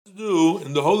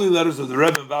in the Holy Letters of the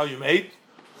Rebbe, Volume 8.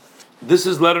 This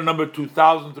is letter number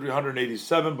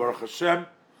 2387, Baruch Hashem,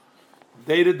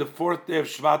 dated the 4th day of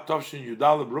Shvat Tovshin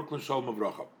Yudal, Brooklyn, Shalom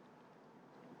Avrocha.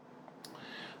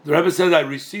 The Rebbe says, I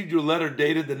received your letter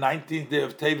dated the 19th day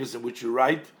of Tevis, in which you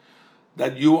write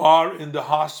that you are in the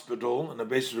hospital, in the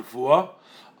Beis Refuah,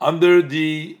 under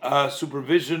the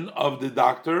supervision of the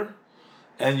doctor,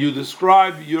 and you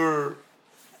describe your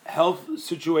health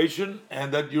situation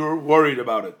and that you're worried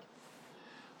about it.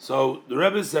 So the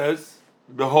Rebbe says,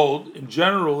 behold, in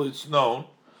general it's known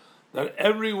that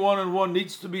every one and one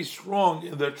needs to be strong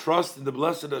in their trust in the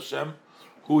blessed Hashem,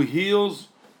 who heals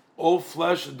all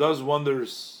flesh and does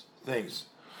wondrous things.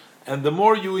 And the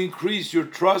more you increase your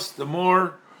trust, the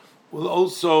more will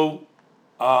also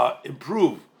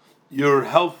improve your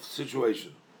health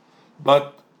situation.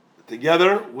 But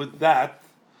together with that,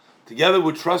 together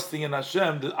with trusting in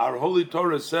Hashem, our Holy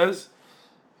Torah says,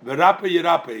 V'rape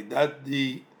yirape, that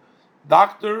the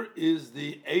doctor is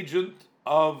the agent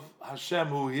of Hashem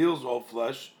who heals all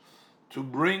flesh to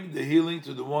bring the healing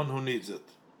to the one who needs it.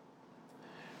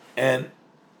 And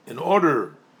in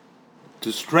order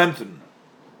to strengthen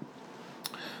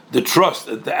the trust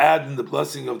and to add in the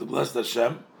blessing of the blessed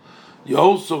Hashem, you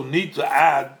also need to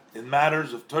add in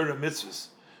matters of Torah mitzvahs,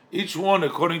 each one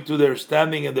according to their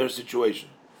standing and their situation.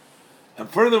 And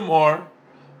furthermore,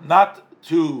 not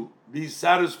to be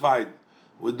satisfied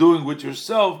with doing with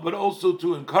yourself, but also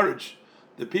to encourage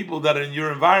the people that are in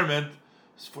your environment.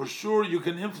 For sure you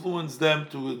can influence them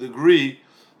to a degree,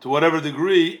 to whatever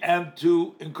degree, and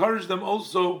to encourage them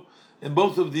also in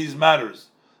both of these matters,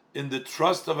 in the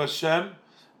trust of Hashem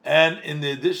and in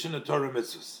the addition of Torah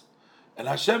mitzvahs. And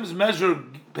Hashem's measure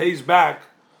pays back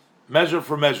measure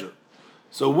for measure.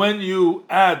 So when you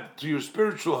add to your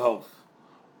spiritual health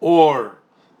or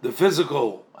the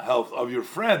physical health of your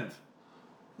friend,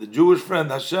 the Jewish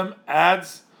friend, Hashem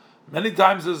adds many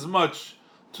times as much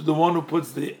to the one who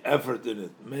puts the effort in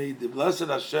it. May the blessed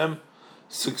Hashem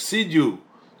succeed you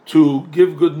to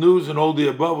give good news and all the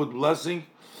above with blessing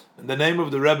in the name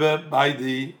of the Rebbe by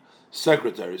the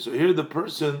secretary. So here the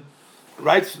person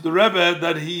writes to the Rebbe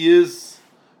that he is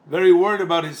very worried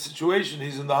about his situation.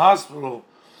 He's in the hospital.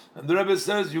 And the Rebbe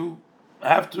says you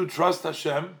have to trust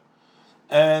Hashem.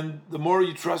 And the more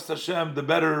you trust Hashem, the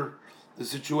better the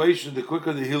situation, the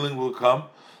quicker the healing will come.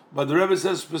 But the Rebbe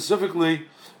says specifically,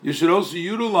 you should also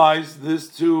utilize this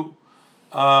to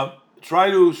try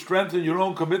to strengthen your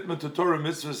own commitment to Torah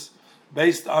mitzvahs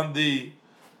based on the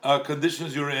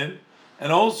conditions you're in,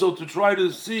 and also to try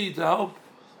to help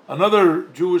another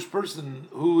Jewish person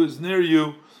who is near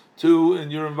you, in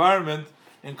your environment,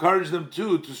 encourage them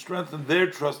too to strengthen their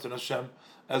trust in Hashem,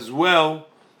 as well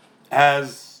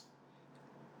as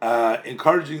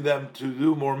encouraging them to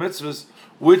do more mitzvahs,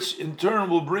 which in turn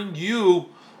will bring you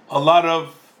a lot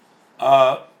of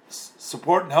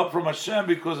support and help from Hashem,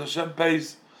 because Hashem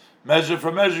pays measure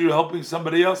for measure. You're helping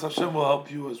somebody else, Hashem will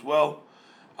help you as well,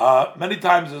 many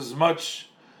times as much.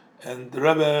 And the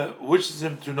Rebbe wishes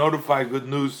him to notify good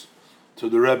news to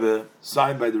the Rebbe,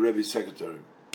 signed by the Rebbe's secretary.